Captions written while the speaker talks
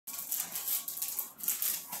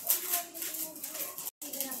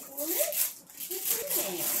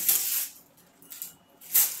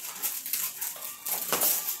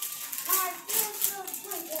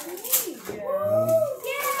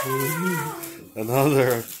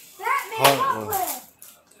Another hot one.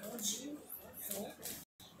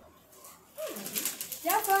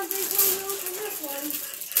 That's why I'm thinking to open this one.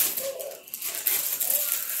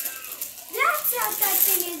 That's what that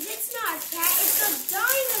thing is. It's not a cat. It's a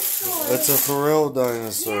dinosaur. It's a for real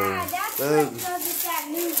dinosaur. Yeah, that's what does it, that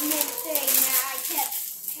movement thing that I kept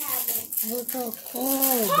having. Look how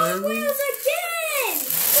cool, Hot baby. Wheels again!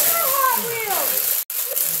 More Hot Wheels!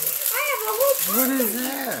 I have a whole What bunch is of them.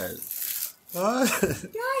 that? What?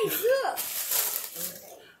 Guys, look.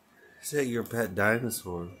 Is that your pet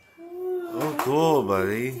dinosaur? Oh, cool,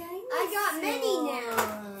 buddy. I got many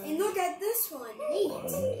now. And look at this one. Neat.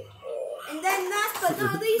 And then last but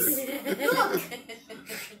not least, look.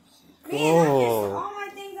 Man, Cool. all my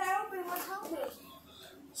things I opened was Hot Wheels.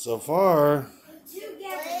 So far,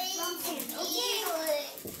 Together from Santa. Okay.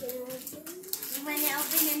 You want to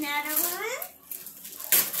open another one?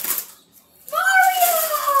 Mario!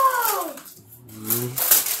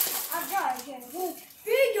 I've got to get a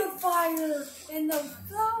bigger fire and the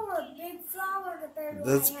flower, big flower compared to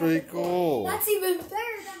that's what I pretty had before. cool. That's even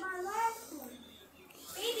better than my last one.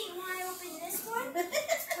 Baby, you want to open this one?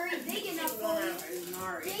 It's pretty big enough for you.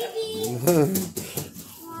 Baby, you want to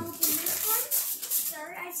open this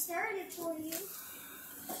one? I started for you.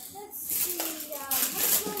 Let's see,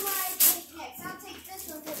 which one will I take next? I'll take this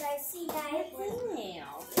one because I see that it was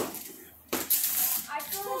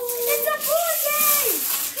it's a pool game!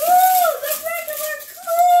 Cool! The regular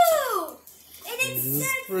Clue! And it This is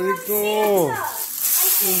says pretty from cool. Santa. I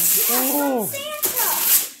said, This is yeah, cool. from Santa.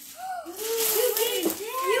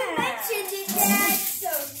 You mentioned it, Dad.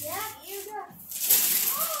 So, yeah, you got...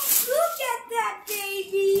 Oh, look at that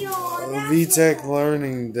baby. Oh, that's VTech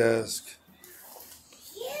Learning Desk.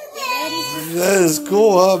 That is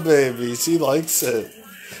cool, huh, baby? She likes it.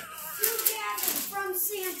 Two gadgets from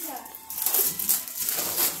Santa.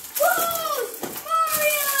 Clues!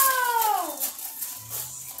 Mario!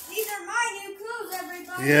 These are my new clues,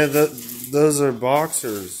 everybody. Yeah, those are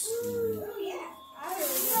boxers. Oh, yeah. I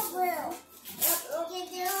will.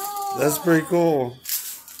 That's pretty cool.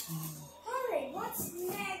 Hurry, what's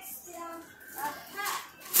next? A hat.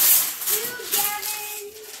 Two Gavin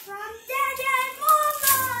from Dad and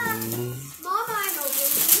Mama. Mama, I'm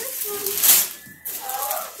opening this one.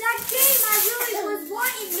 That game, I really was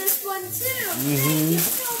wanting this one too. Thank you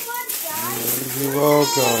so much, guys. You're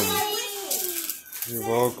welcome. I You're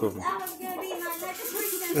welcome. That was going to be my next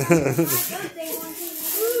present. My birthday one.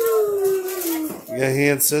 You got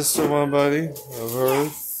hand sister one, buddy? Of hers?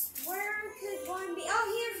 Yes. Where could one be? Oh,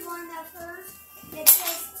 here's one of hers. It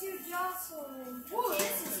says to Jocelyn. Whoa,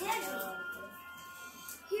 this is heavy.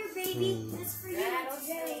 Here, baby. This is for you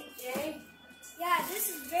today. Yeah, this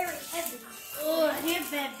is very heavy. Oh, here,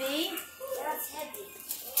 baby. That's heavy.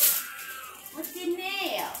 What's in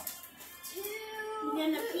there? You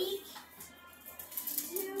gonna peek?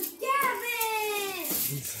 To Gavin.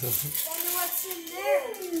 Wonder what's in there.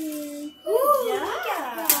 Ooh, look at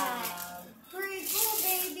that. Pretty cool,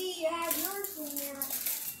 baby. You have yours in there.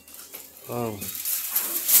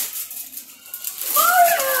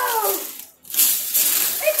 Mario!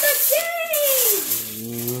 It's a game!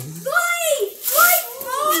 Life!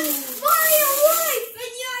 Mario life!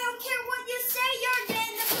 And I don't care what you say, you're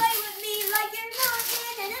going to play with me like you're not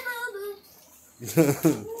in a movie.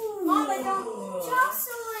 Mama, don't.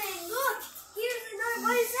 Jocelyn, look! Here's another.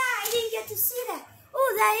 What is that? I didn't get to see that. Oh,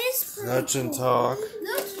 that is pretty Touch and cool. talk.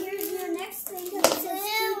 Look, here's your next thing. It says to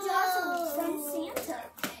Jocelyn from Santa.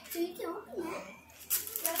 So you can open that.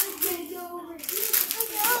 Gavin's going to go over here.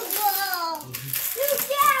 To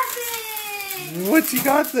Gavin! What you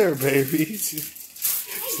got there, baby?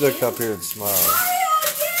 Just look up here and smile. Mario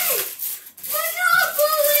again!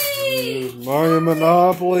 Monopoly! Mario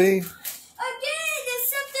Monopoly. Again,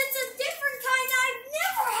 except it's a different kind I've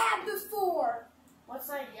never had before. What's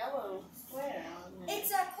that yellow square on there?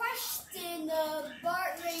 It's a question,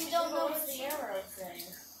 Bart, where you don't know What's what's the arrow thing?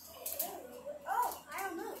 Oh, I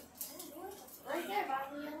don't know. Right there by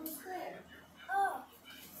the yellow square. Oh,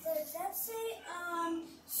 does that say,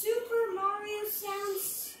 Super Mario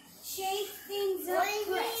sounds shake things up?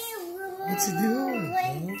 What's he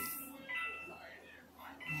doing?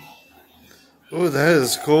 Oh, that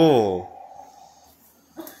is cool.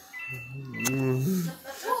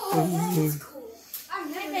 Oh, that is cool. I've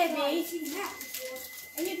never baby. seen that before.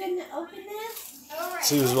 Are you gonna open this? All right.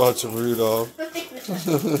 She was watching Rudolph.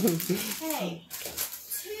 Hey.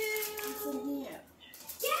 What's in here?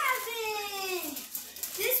 Gavin!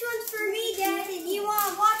 This one's for me, Dad, and you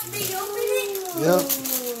want to watch me open it? Yep.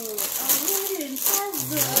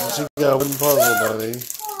 She got one puzzle, buddy.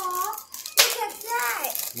 Aw, look at that.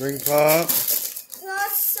 Ring pop.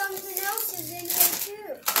 Plus something else is in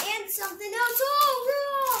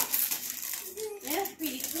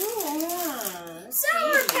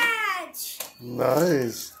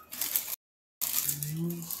Nice.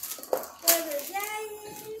 Whatever that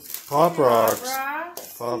is. Pop rocks. Rock.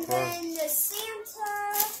 Pop And rocks. then the Santa.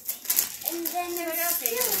 And then there's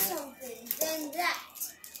still something. Then that.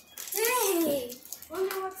 Hey!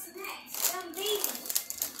 Wonder what's next. Some baby.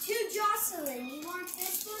 To Jocelyn. You want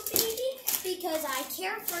this one, baby? Because I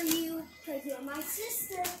care for you. Because you're my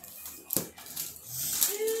sister.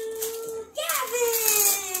 To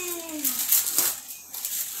Gavin!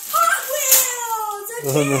 Hot Wheels!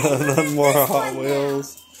 Again! Look Not at more this Hot one now. Wheels.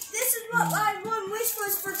 This is what my one wish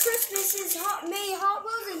was for Christmas is made Hot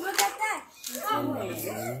Wheels, and look at that. Hot Wheels.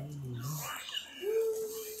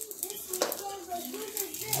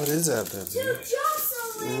 What is that, To baby?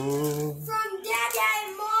 Jocelyn Ooh. from Dada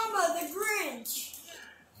and Mama, the Grinch.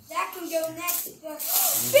 That can go next.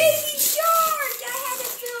 Baby Shark! I had a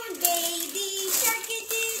feeling. Baby Shark,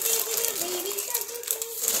 baby Shark,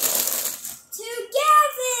 to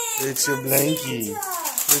Gavin. It's your from blankie.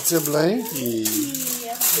 Santa. It's a blankie.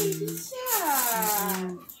 Yeah, baby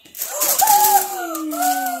shark.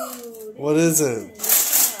 What is it?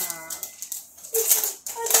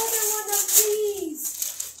 It's another one of these.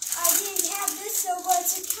 I didn't have this, so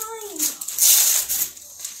what's a kind?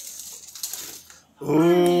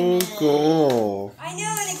 Ooh, cool. I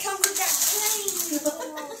know, and it comes with that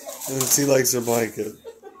plane. And she likes her blanket.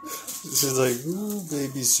 She's like, ooh,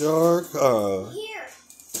 baby shark. Here.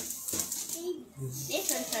 This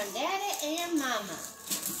one's from Daddy and Mama.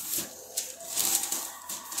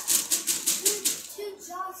 To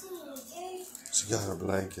Jocelyn, okay? She got her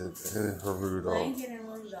blanket and her Rudolph. Blanket and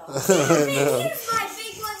Rudolph. I know. Here's my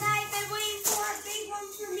big one that I've been waiting for. A big one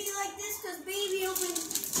for me like this, because baby opened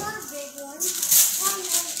her big one.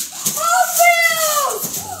 Oh, Bill!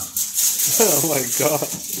 Oh my god.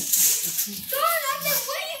 God, I've been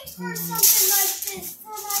waiting for something like this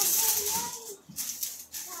for my whole life.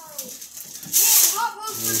 Man, Hot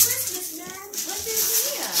Wheels for Christmas, man. What's in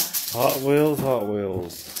here? Hot Wheels, Hot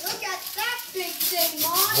Wheels. Look at that big thing,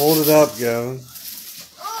 Mom. Hold it up, Gavin.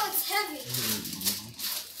 Oh, it's heavy.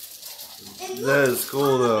 And look, That is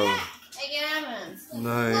cool though. Hey, Gavin.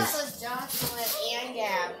 Nice. That was Jocelyn and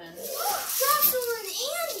Gavin. Jocelyn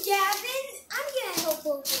and Gavin, I'm gonna help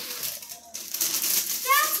both of you.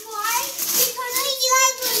 That's why, because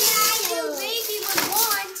you baby would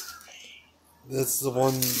want. That's the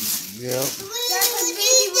one, yeah. That's what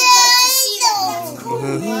baby would like to see. That's cool.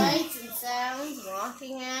 Lights and sounds,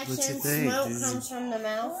 rocking action. What you think? Smoke Did you- comes from the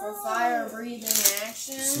mouth for fire breathing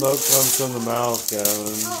action. Smoke comes from the mouth,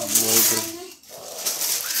 Gavin. Oh,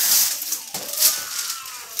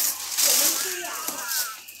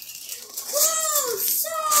 Whoa,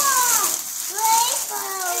 soft!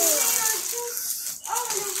 Oh,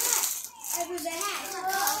 and a hat. It was a hat.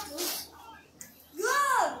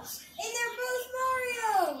 Gloves! And they're both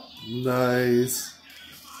Mario! Nice.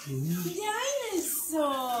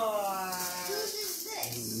 Dinosaur. Whose is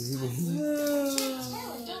this?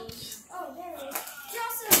 Oh, there it is.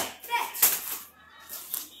 Jocelyn, fetch!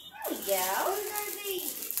 There we go. Whose are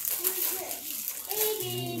these? Who's this?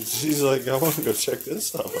 Baby! She's like, I want to go check this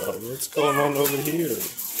stuff out. What's going on over here? Daddy,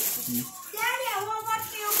 I want to watch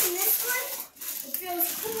me open this one. It feels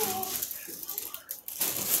cool.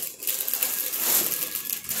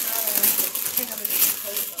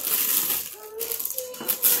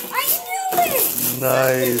 I knew it!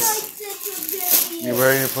 Nice. Like this would be You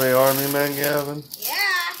ready to play Army Man, Gavin? Yeah.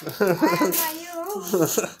 I have my new own.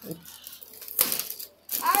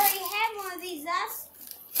 I already had one of these last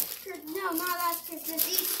no, not last Christmas,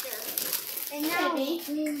 Easter. And now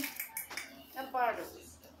Baby. A Bartles.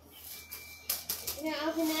 You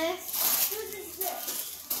gonna open this? whose is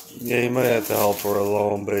this? Yeah, you might have to help her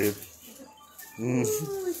along, babe. Mm.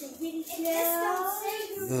 Ooh, it's a kitty shell.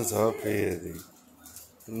 Those are pretty.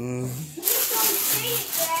 Mm. Just don't say it,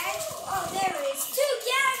 Dad. Oh, there it is. To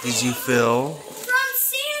Gavin. Did you feel? From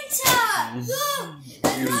Santa. Look.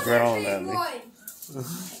 He was Another growling big at me. one.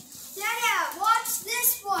 Dada, watch this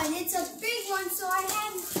one. It's a big one, so I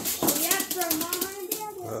had from Mama and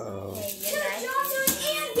Dada. Uh-oh. Okay, To good night. Jocelyn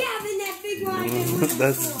and Gavin, that big one I've been looking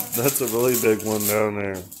for. That's a really big one down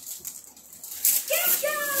there. Get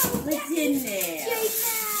go! What's in there?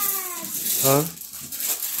 J-Max. Huh?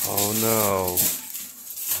 Oh no.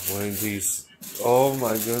 One piece. Oh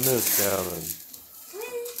my goodness, Gavin. What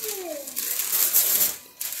is this?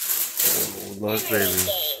 Oh, look, baby.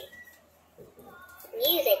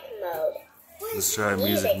 Music mode. Let's try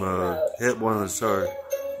music mode. Hit one of the stars.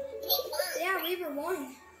 Yeah, we were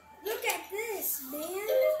one. Look at this, man.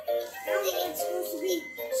 That one's supposed to be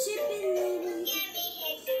shipping, maybe.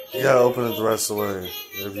 You gotta open it the rest of the way,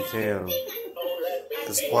 if you can.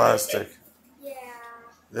 It's plastic. Yeah.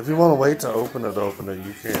 If you want to wait to open it,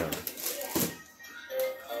 you can.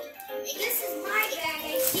 This is my bag.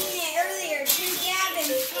 I seen it earlier. To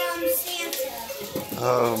Gavin from Santa.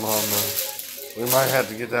 Oh, Mama. We might have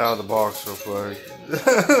to get out of the box real quick.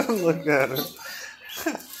 Look at it.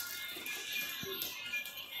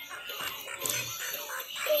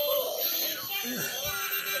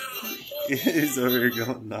 He's over here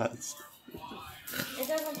going nuts. It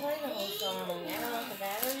doesn't play the whole song. I don't know if the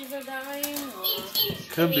batteries are dying or...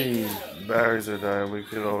 Could be batteries are dying. We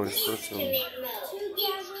could always switch them. To Gavin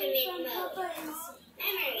from Papa and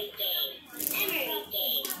Memory game. Memory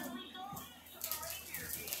game.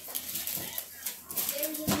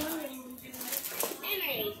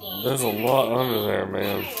 Memory game. There's a lot under there, man.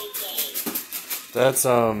 Memory game. That's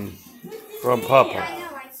from Papa. I know,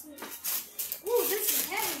 I see. Ooh, this is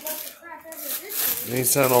heavy. What the crap ever this is? He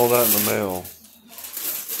sent all that in the mail.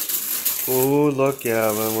 Ooh, look,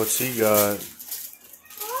 Gavin, what she got.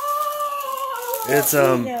 Oh! It's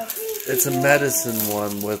a medicine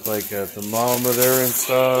one with like a thermometer and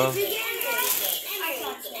stuff. Memory game.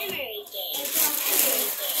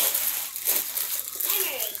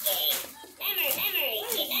 Memory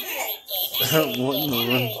game. What in the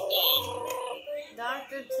world?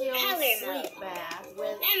 Dr. Teal's sleep bath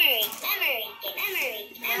with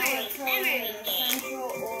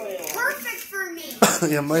essential oil. Perfect for me.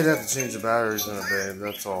 Yeah, might have to change the batteries in it, babe.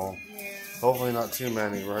 That's all. Yeah. Hopefully not too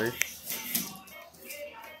many, right?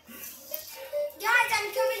 Guys,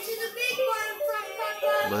 I'm coming to the big one from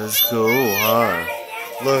Papa. That's cool, huh?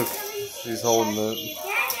 Look, he's holding it. Dada,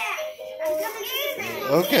 I'm coming to the big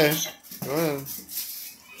one. Okay, go ahead.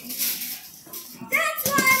 That's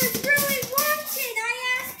what I was really wanting. I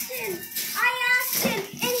asked him,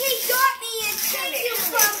 and he got me it. Thank you,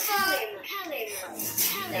 Papa.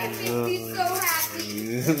 That makes me so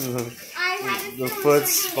happy. I had a The feeling foot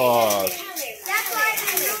so spa. good. That's why I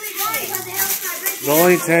really want it, because it helps my wrist. The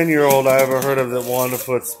only 10-year-old I ever heard of that wanted a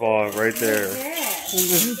foot spa, right there. Yeah.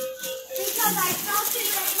 Because I felt it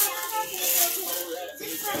when I put it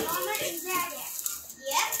just for Mama and Dada.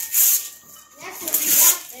 Yep. That's what we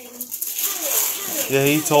got things. Yeah,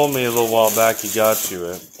 he told me a little while back he got you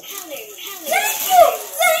it. Thank you!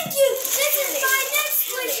 Thank you! This is my next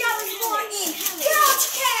wish I was wanting. Couch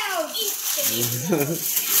cows!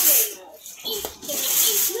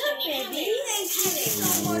 Look, baby. Thank you so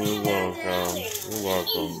much. You're welcome. You're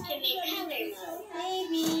welcome. Baby.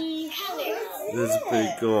 This is pretty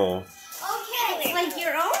cool. Okay. It's like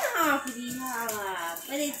your own hoppity holla,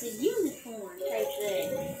 but it's a unicorn type thing.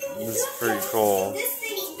 This is pretty cool. This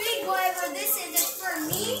thing's big, whatever this is. It's for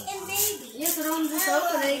me and baby. You put on the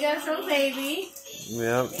sofa, then you gotta show baby.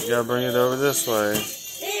 Yep, you gotta bring it over this way.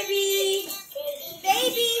 Baby!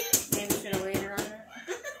 Baby. Maybe should have waited on her.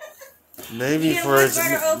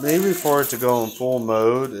 Maybe for it to go in full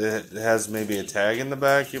mode, it has maybe a tag in the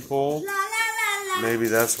back you pull. La la la la. Maybe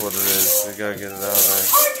that's what it is. You gotta get it out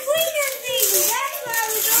of Or cleaner thing. That's what I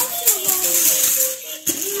was also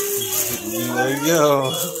wanting. there. There you go.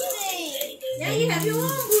 Now you have your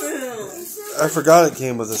own room. I forgot it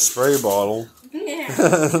came with a spray bottle. Yeah.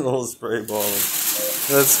 A little spray bottle.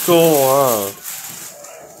 That's cool, huh?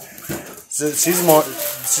 She's more,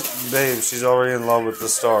 babe. She's already in love with the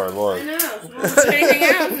star. I Look. know. She won't do anything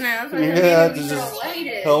else now. So You maybe have we to should just have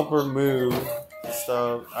waited. help her move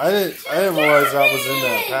stuff. I didn't realize that was in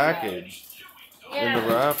that package in the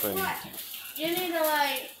wrapping. You need to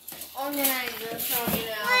like organize this so you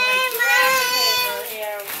know. Like,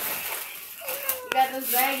 yeah. You got this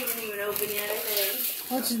bag you didn't even open yet, I think.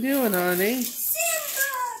 What you doing, honey? Simba,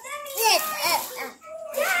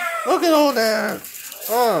 Look at all that.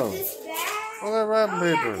 Oh, this bag. all that wrapping Oh,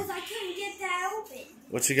 yeah, paper. because I couldn't get that open.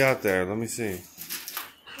 What you got there? Let me see.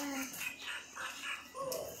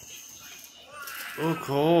 Oh,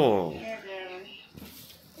 cool. Here, darling.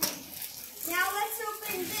 Now let's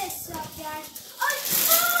open this up, guys. A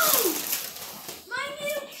coat! My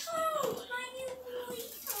new coat! My new woolly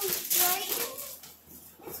coat, right?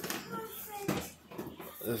 It's perfect.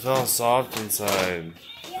 It's all soft inside.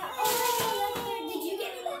 Yeah. Oh, did you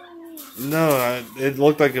get that? No, it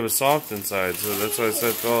looked like it was soft inside, so that's why I said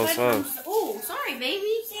it's all soft. Oh, sorry,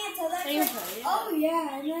 baby. Santa, that's Santa, right. yeah. Oh,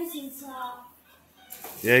 yeah, nice and soft.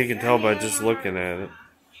 Yeah, you can tell by just looking at it.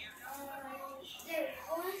 There,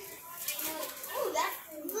 one. Oh, that's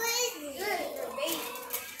good for baby.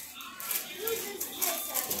 Who's this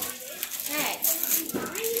kiss? Hey, you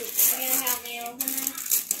gonna help me open it?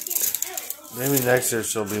 Maybe next year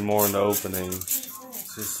she'll be more into opening.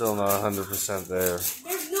 She's still not 100% there.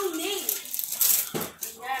 There's no name. There's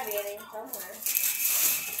gotta be anything somewhere.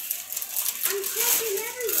 I'm checking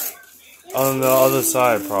everywhere. On the other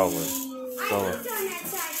side, probably. I Somewhere. looked on that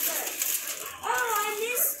side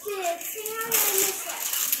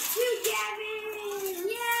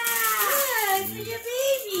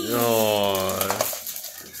Oh,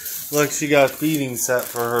 look, she got feeding set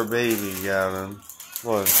for her baby, Gavin.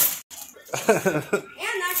 Look. And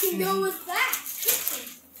I can go with that.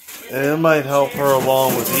 And it might help her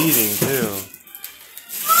along with eating too.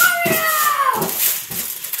 Mario!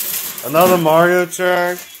 Another Mario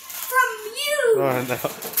track? From you! Oh no.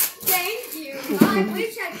 Thank you. I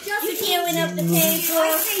wish I just... You can't win up the I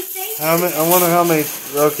table. say thank How many? I wonder how many.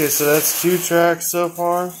 Okay, so that's 2 tracks so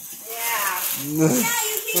far. Yeah. you. Yeah,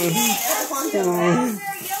 you can get Bowser,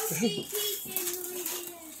 Yoshi, Peach, and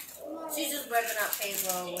Luigi. She's just ripping up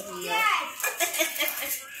paper with you.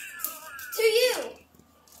 Yes! To you.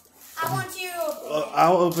 I want you to open it.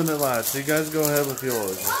 I'll open it last. So you guys go ahead with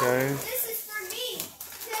yours, okay? Oh, this is for me.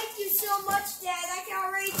 Thank you so much, Dad. I can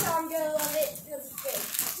already tell I'm going to love it because it's big.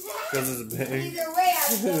 Because it's big. Either way, I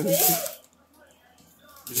love it.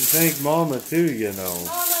 You should thank Mama too, you know.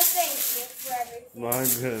 Mama, thank you for everything. My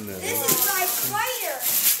This goodness. is my spider.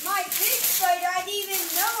 My big spider. I didn't even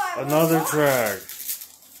know I was Another on. track.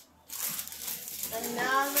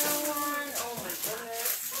 Another one. Oh my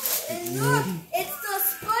goodness. And look, it's the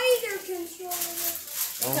spider controller.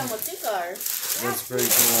 They come with 2 cars. That's pretty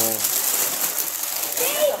cool.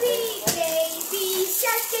 Baby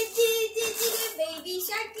shark, baby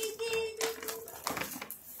shark,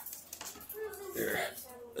 Here.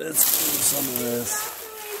 Let's do some of this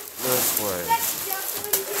way.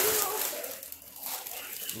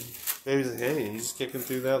 Baby's like, hey, he's kicking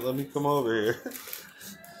through that. Let me come over here.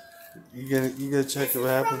 You gonna check the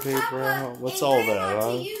wrapping paper out? What's all that,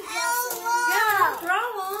 huh?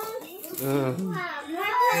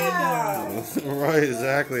 Right,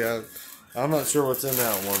 exactly. I'm not sure what's in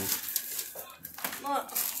that one. Look.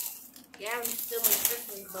 Yeah, I'm still in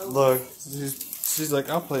Christmas boat. Look, she's like,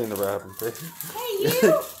 I'll play in the wrapping paper. Hey, you!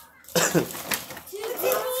 What's in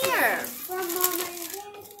here? From Mama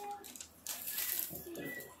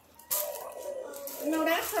and No,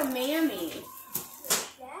 that's for Mammy.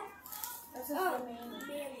 Dad. That's for Mammy.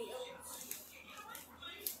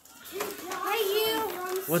 Hey, you!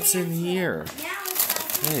 What's in here? Now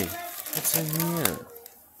it's Hey, what's in here?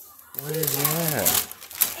 What is that?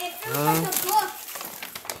 It feels like a book.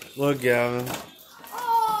 Look, Gavin.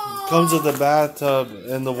 Oh! Comes with the bathtub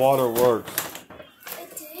and the water works. It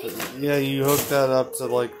did? Yeah, you hook that up to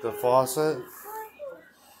like the faucet.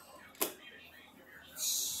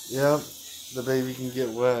 Yep, the baby can get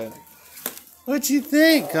wet. What you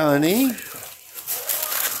think, honey?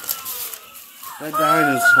 That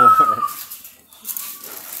dinosaur.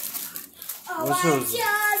 Oh, What's I those?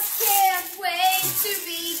 just can't wait to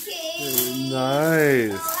be king.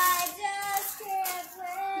 Nice. Oh, I just can't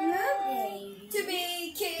wait to be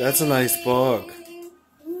king. That's a nice book.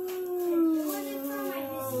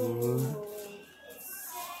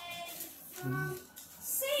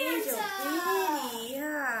 Santa!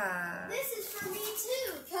 Yeah. This is for me too,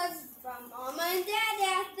 because from Mama and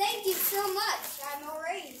Dada, thank you so much. I'm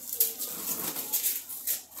already sweet.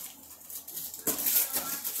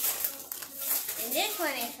 And this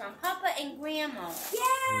one is from Papa and Grandma.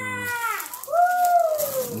 Yeah!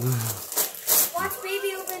 Woo! Watch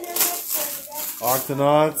baby open their next one.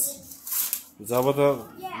 Octonauts? Is that what the?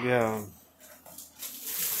 Yeah.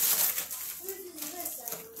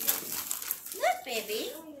 Look, baby.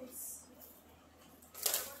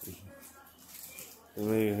 And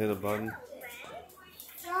then you hit a button.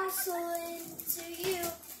 Jocelyn, to you.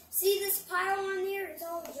 See this pile on here? It's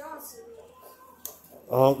all Jocelyn.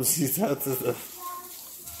 Oh, she's at the.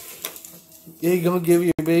 Yeah, you gonna give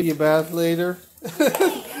your baby a bath later? I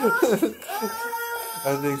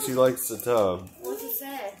think she likes the tub. What'd you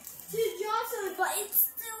say? To Jocelyn, but it's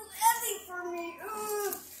still heavy for me.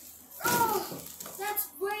 Oh, that's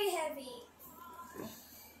way heavy.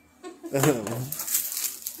 Look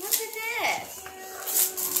at this.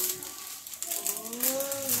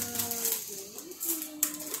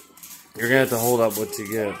 You're gonna have to hold up what you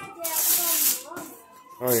get.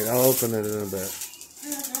 Alright, I'll open it in a bit.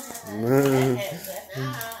 To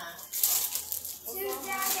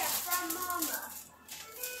Dada from Mama.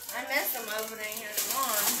 I missed them opening his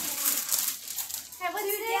one. Hey, what's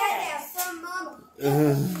To this? Dada from Mama.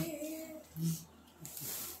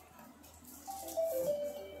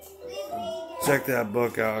 Check that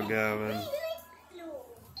book out, Gavin.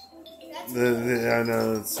 I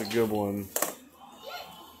know, it's a good one.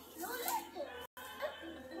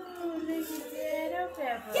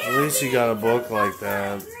 At least you got a book like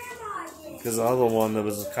that. Because the other one that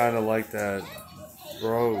was kind of like that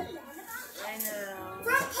broke. I know.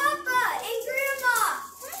 From Papa and Grandma.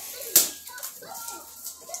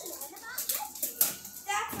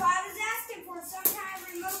 That's what I was asking for. Some kind of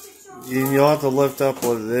remote control You'll have to lift up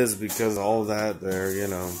what it is because all that there, you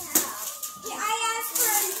know. Yeah, I asked for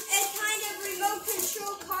a kind of remote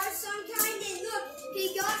control car sometime, and look, he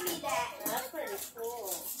got me that. That's pretty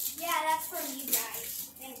cool. Yeah, that's from you guys.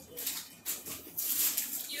 Thank you.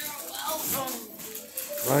 You're welcome.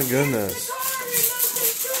 My goodness. The car, remote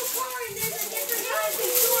control car, and there's a different kind of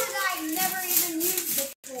controller that I've never even used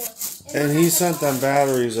before. And he sent them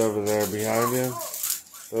batteries over there behind you.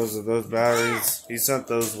 Those batteries. He sent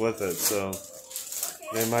those with it, so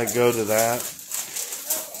they might go to that.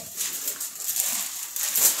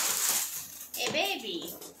 Hey, baby.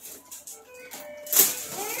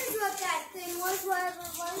 There's what that thing was, whatever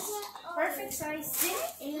was it? Oh, Perfect size sink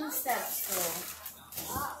and step stool.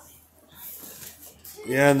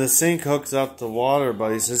 Yeah, and the sink hooks up to water,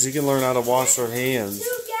 but he says he can learn how to wash her hands To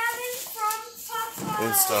Gavin from Papa.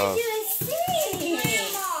 and stuff.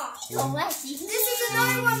 Grandma. This is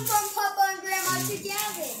another one from Papa and Grandma to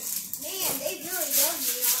Gavin. Man, they really love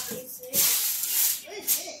me, obviously. What is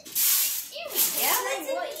this? Here we go.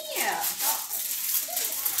 What here?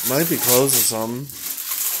 Might be clothes or something.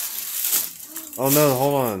 Oh no,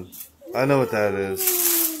 hold on. I know what that is.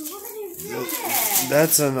 What is this?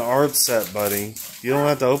 That's an art set, buddy. You don't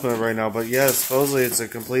have to open it right now, but yeah, supposedly it's a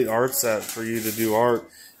complete art set for you to do art.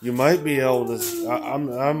 You might be able to.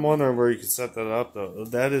 I'm wondering where you can set that up though.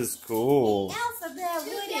 That is cool. Alphabet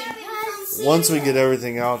wooden puzzle. Once we get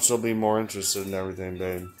everything out, she'll be more interested in everything,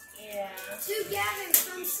 babe. Yeah. To Gavin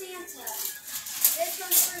from Santa. This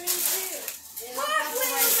one's for me too. There's a Hot couple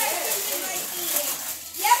Wheels, right I there. think it might be it.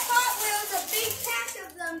 Yep, Hot Wheels, a big pack of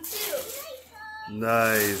them too.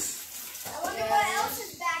 Nice. I wonder what else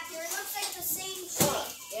is back here. It looks like the same thing.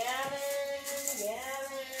 Gavin.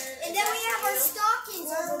 And then we have our stockings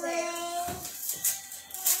over there.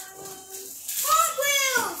 Hot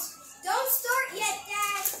Wheels! Don't start yet,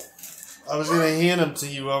 Dad. I was gonna hand them to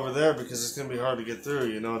you over there because it's gonna be hard to get through.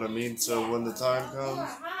 You know what I mean? So when the time comes,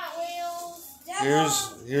 Hot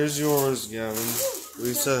Wheels. here's yours, Gavin.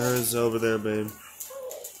 We set hers over there, babe. Time to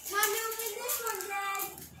open this one,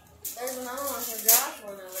 Dad. There's another one for Josh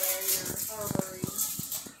one over there in your armory.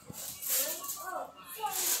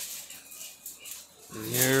 And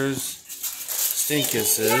here's Yeah,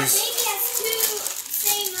 Stinkuses. maybe has two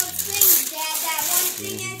same of things, Dad. That one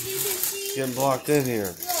thing, as you can see. Getting blocked in here.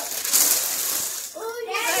 Look. Oh,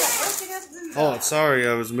 you Dad, got it broken up in Oh, sorry,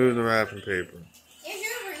 I was moving the wrapping paper. Here's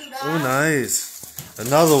your Rudolph. Oh, nice.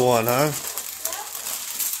 Another one, huh?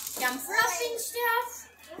 Some fluffing stuff.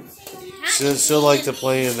 She'll like to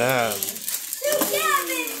play in that. To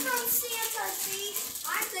Gavin from Santa, see? I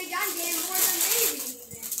think I'm getting more than baby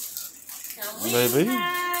even. Some Maybe. wing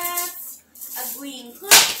crafts, a green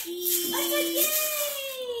cookie. Like a game!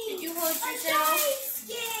 Did you hold A yourself? dice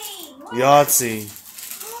game! Yahtzee.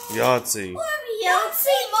 Yahtzee.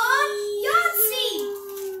 Yahtzee, Mom! Yahtzee!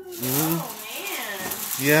 Hmm. Oh man.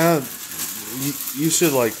 Yeah, you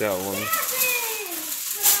should like that one. Gavin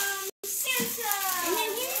from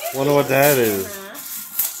Santa! Wonder what that is.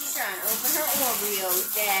 She's trying to open her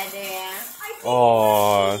Oreos, Dada. I think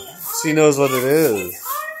Aw, she knows what it is. It's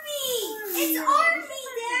Army! It's Army,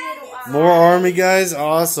 Dad! More army guys?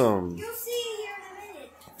 Awesome. You'll see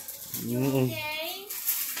here in a minute. Mm-mm. Okay.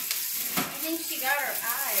 I think she got her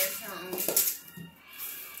eye or something.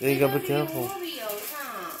 Yeah, you gotta be Look at careful. the Oreos,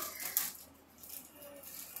 huh?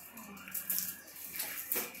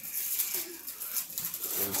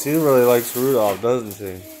 She really likes Rudolph, doesn't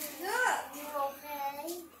she? Look! You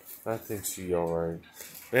okay? I think she's alright.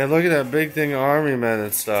 Man, look at that big thing of army men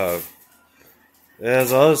and stuff. It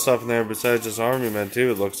has other stuff in there besides just army men too,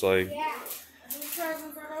 it looks like. Yeah. Who's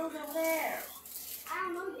presents are those over there? I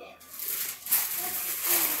don't know yet.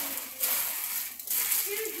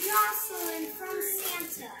 To Jocelyn from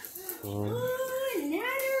Santa. Mhm. Ooh,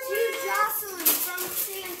 another To Jocelyn from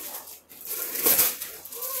Santa.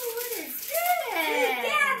 Ooh, what is To this?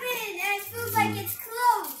 Gavin! And it feels like it's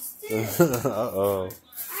closed, too. Uh-oh.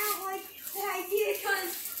 I don't like the idea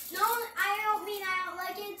because, no, I don't mean I don't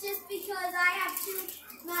like it just because I have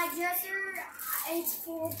my dresser, it's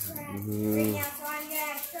full of crap right now, so I'm going to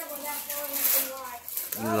have trouble. That's the only reason why.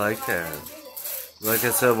 You like that. Like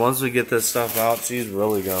I said, once we get this stuff out, she's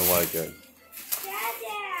really gonna like it.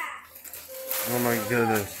 Dada! Oh my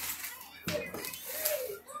goodness.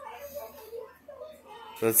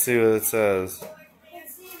 Let's see what it says.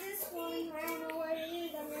 Let's see this one. I don't know what it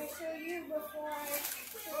is. I'm going to show you before I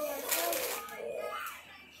show myself.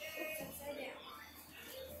 Oops, upside down.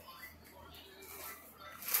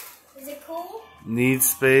 Is it cool? Need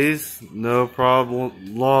space? No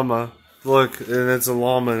problem. Llama. Look, and it's a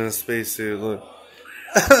llama in a spacesuit. Look.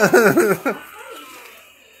 And then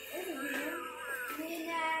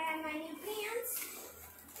I have my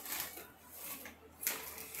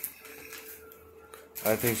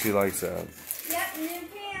I think she likes that. Yep, new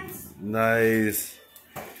pants. Nice.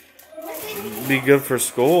 Be good for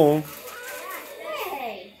school.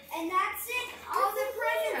 Hey. And that's it. All the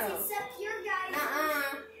presents except your guys.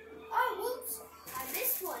 Oh, whoops. I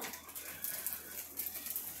missed one.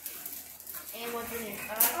 And what's in your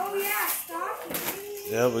Oh, yeah,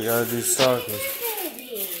 stockings. Yeah, we gotta do stockings.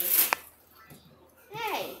 baby?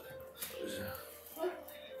 Hey.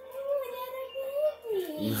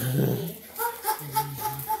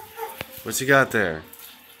 What you got there?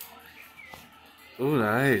 Ooh,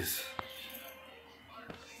 nice.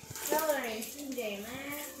 Coloring today,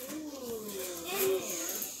 man.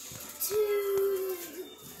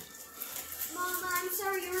 Mama, I'm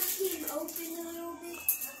sorry yours came open a little bit.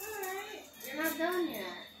 That's alright. You're not done yet.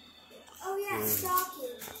 Oh, yeah,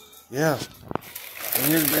 stockings. Yeah. And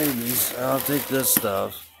here's babies. I'll take this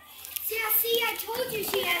stuff. See, I told you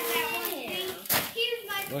she has that one thing. Here's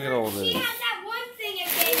my Look at all She this. has that one thing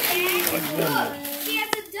again, Dad. Look, she has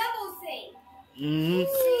a double thing.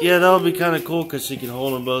 Mm-hmm. Yeah, that would be kind of cool because she can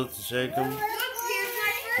hold them both to shake them. Look, here's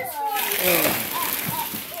my first one.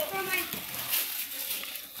 From my...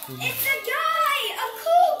 It's a guy! A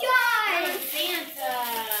cool guy! Santa.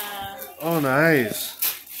 Oh, nice.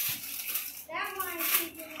 That one is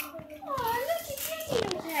super Oh, look at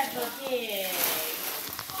Peppa Pig.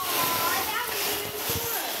 Aw, that was even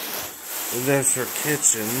cool. And that's her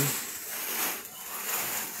kitchen.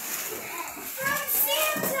 From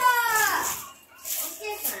Santa! What's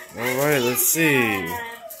different? All right, let's see.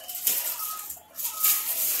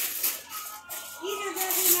 These are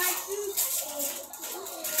very nice food.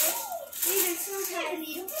 These are some kind of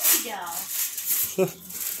Doll.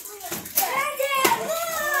 Dad,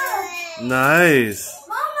 look! Nice.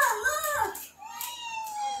 Mama, look!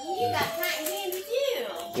 You got cotton candy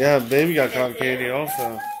too. Yeah, baby got cotton candy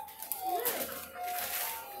also.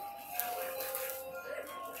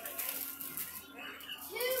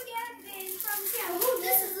 Ooh,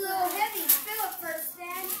 this is a little heavy. Fill it first,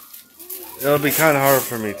 Dad. It'll be kind of hard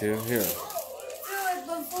for me to. Here. Fill it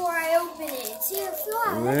before I open it. See, feel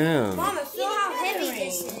how heavy. Man. Mama, feel how heavy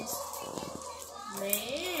this is. Man.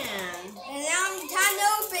 And now time to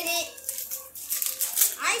open it.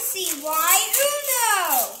 I see why. Uno!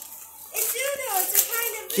 It's Uno. It's a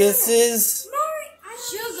kind of Kisses.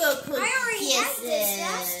 Sugar I already had this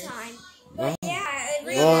last time. Well, Yeah, it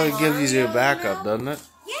well, it gives you a backup, doesn't it?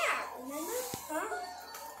 Yeah, remember? Huh?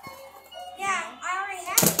 Yeah, I already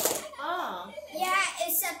had it. Oh. Yeah,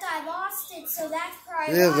 except I lost it, so that's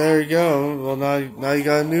probably Yeah, why. there you go. Well, now you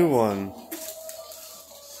got a new one. Ooh,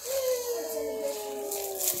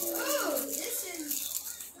 this is...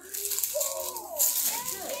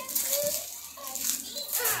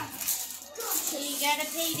 So you gotta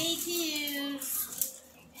pay day dues.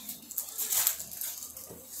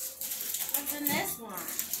 What's in this one?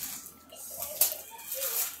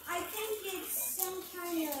 I think it's some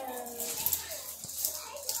kind of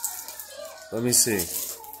Let me see.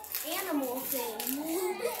 animal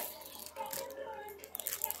thing.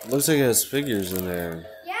 Looks like it has figures in there.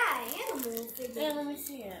 Yeah, animal thing. Yeah, let me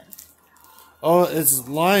see it. Oh, it's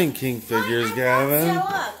Lion King figures, So Gavin. look,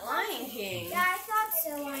 Lion King. Yeah, I thought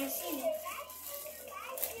so when I seen it.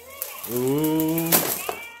 Ooh.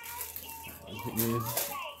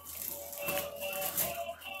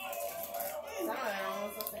 Some of it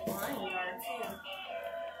almost looks like Lion Guard too.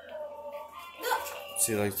 Look!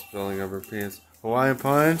 She likes filling up her pants. Hawaiian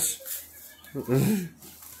Punch. Oh yeah,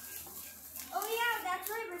 that's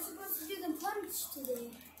right. We're supposed to do the punch today.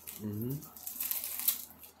 Mhm.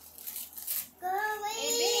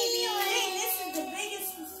 Hey, baby, this is the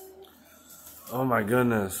biggest. Oh my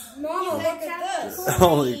goodness. Mama, look at this.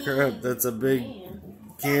 Holy crap, that's a big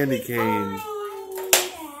candy cane.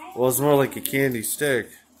 Well, it's more like a candy stick.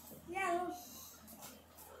 Yeah, look.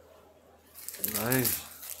 Nice.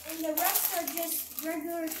 And the rest are just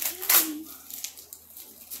regular candy.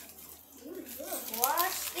 Ooh, look,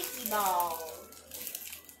 wash sticky balls.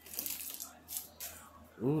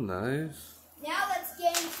 Ooh, nice. Now let's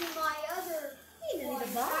get into my other Need one. a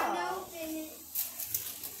Time to ball. open it.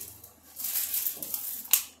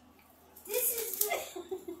 This is the...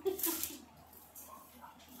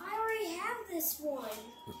 I already have this one.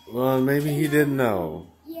 Well, maybe he didn't know.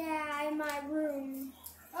 Yeah, in my room.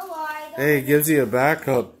 Oh, well, I don't... Hey, it gives you a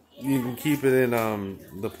backup. You can keep it in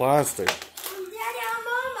the plastic. Daddy,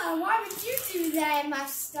 Mama, why would you do that in my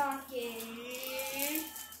stocking?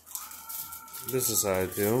 This is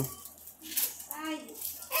side too. Hey,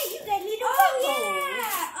 you got little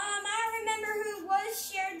yeah! I remember who it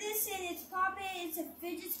was shared this, and it's Papa. It's a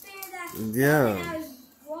fidget spinner that. Yeah. And I was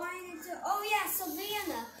wanting to. Oh yeah,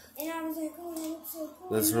 Savannah. And I was like, oh, that looks so cool.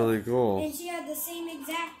 That's really cool. And she had the same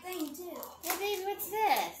exact thing too. Hey, baby, what's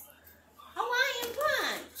this? Hawaiian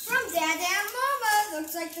punch. From Dad and Mama.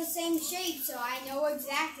 Looks like the same shape, so I know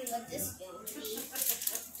exactly what this is going to be.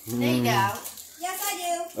 There you go. Yes, I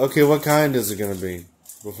do. Okay, what kind is it gonna be?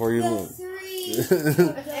 Before you The look. 3.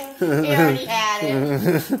 He already had it.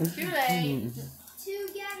 Too late. To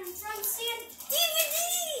get him from Santa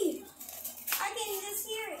DVD. I can just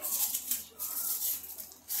hear it.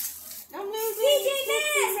 Don't move PJ it.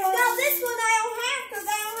 Masks. Now this one I don't have because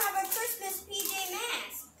I don't have a Christmas PJ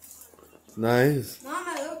Masks. Nice.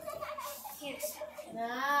 Mama, look. Can't stop.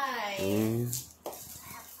 Nice. Mm.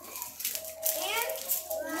 And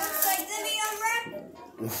looks like Libby unwrapped.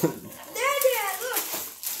 There, look.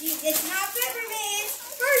 It's not peppermint. It's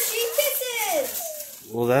Hershey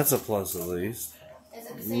Kisses. Well, that's a plus at least. Is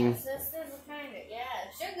it the same sisters? What kind of? Yeah,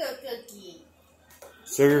 sugar cookie.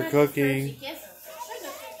 Sugar Hershey cookie. Kisses.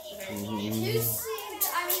 Sugar cookie. Hershey Mhm.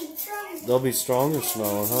 Kisses. They'll be stronger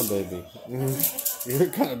smelling, huh, baby? You're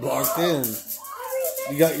kind of blocked in.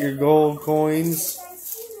 You got your gold coins.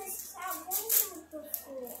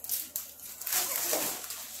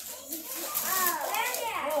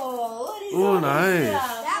 Oh, what is Ooh, all this nice.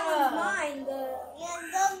 stuff? That one's mine.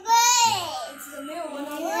 It's the middle one.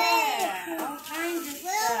 Yeah, all kinds of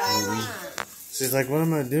stuff. She's like, what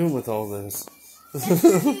am I doing with all this? That's the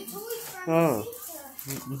two toys from Oh.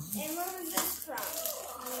 Santa. And where was this from?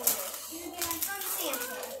 You get them from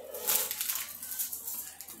Santa.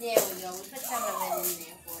 There we go. We put some of it in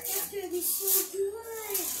there for you. It's gonna be so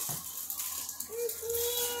good.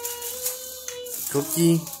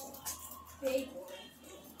 Cookie? Big one.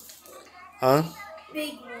 Huh?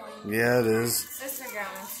 Big one. Yeah, it is. Sister got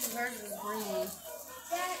one. Hers is green.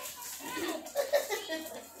 That,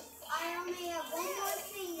 I only have one more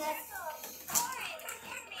thing that's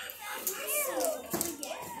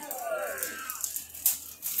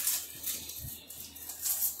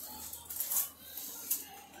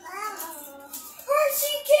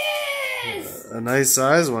Hershey Kiss! A nice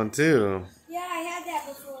size one, too. Yeah, I had that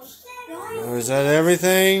before. Oh, is that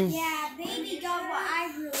everything? Yeah, baby got what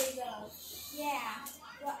I really love. Yeah,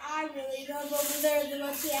 what I really love over there, the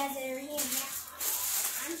one she has in her hand.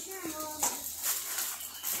 I'm sure Mom.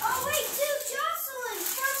 Oh wait, dude, Jocelyn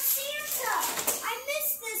from Santa. I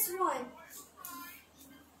missed this one.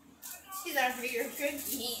 She's after your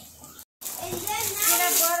cookie. And then Get now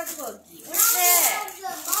a butter cookie. now What's we that? have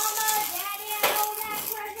the Mama, Daddy, and all that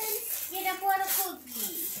presents. Get a butter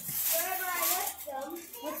cookie. Wherever I left them.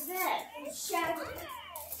 What's that? And shattered.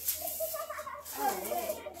 Oh,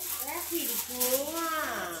 that's pretty cool,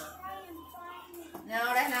 huh? No,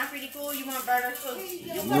 that's not pretty cool. You want butter cookie.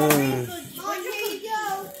 You want butter cookie. Mom, here you go.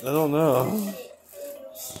 I don't know.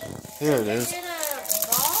 Here it is. Get a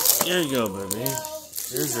ball? Here you go, baby.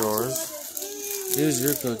 Here's yours. Here's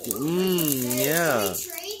your cookie. Mmm, yeah.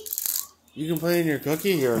 Trade. You can play in your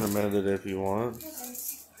cookie here in a minute if you want.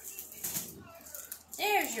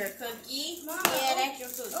 There's your cookie. Yeah, that's your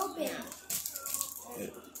cookie. Open.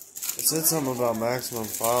 It said something about maximum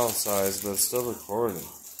file size, but it's still recording.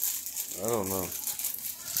 I don't know.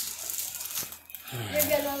 You're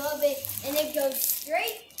gonna love it, and it goes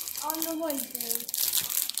straight on the one thing,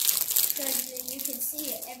 because then you can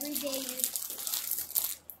see it every day.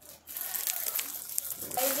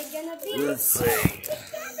 Is it gonna be? Let's see.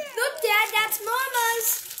 Look, Dad, that's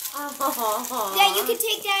Mama's. Oh. Yeah, you can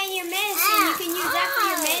take that in your medicine. You can use that for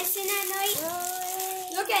your medicine at night.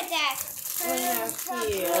 Look at that. Oh,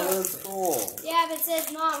 that's cool. Yeah, but it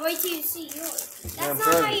says Mom. Wait till you see yours. That's I'm not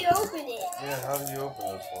how trying. you open it. Yeah, how do you open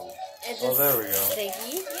this one? It's Oh, there we go.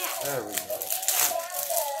 Sticky. Yeah. There we go.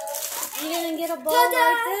 You didn't get a ball Ta-da!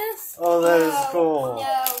 like this? Oh, that is cool. No.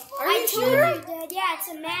 Are I you told sure? you that. Yeah, it's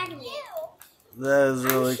a magnet. That is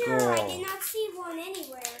really I'm sure. I did cool. not see one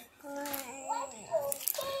anywhere.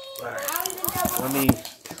 Alright, I was in double. let me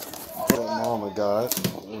see what Mama got.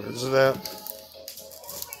 Where's it at?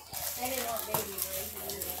 I didn't want baby braces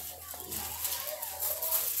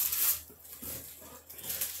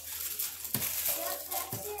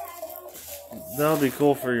either. That'll be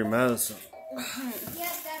cool for your medicine.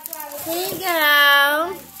 Yes, that's why I was. Here you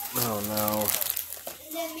go. Oh no.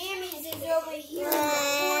 And then Mammy's is over here in the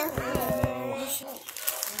corner.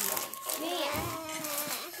 Man.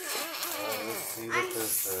 Let's see what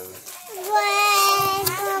this is.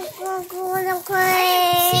 I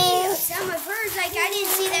didn't see some of hers. Like, I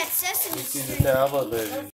didn't see that sesame You see street. the tablet, baby.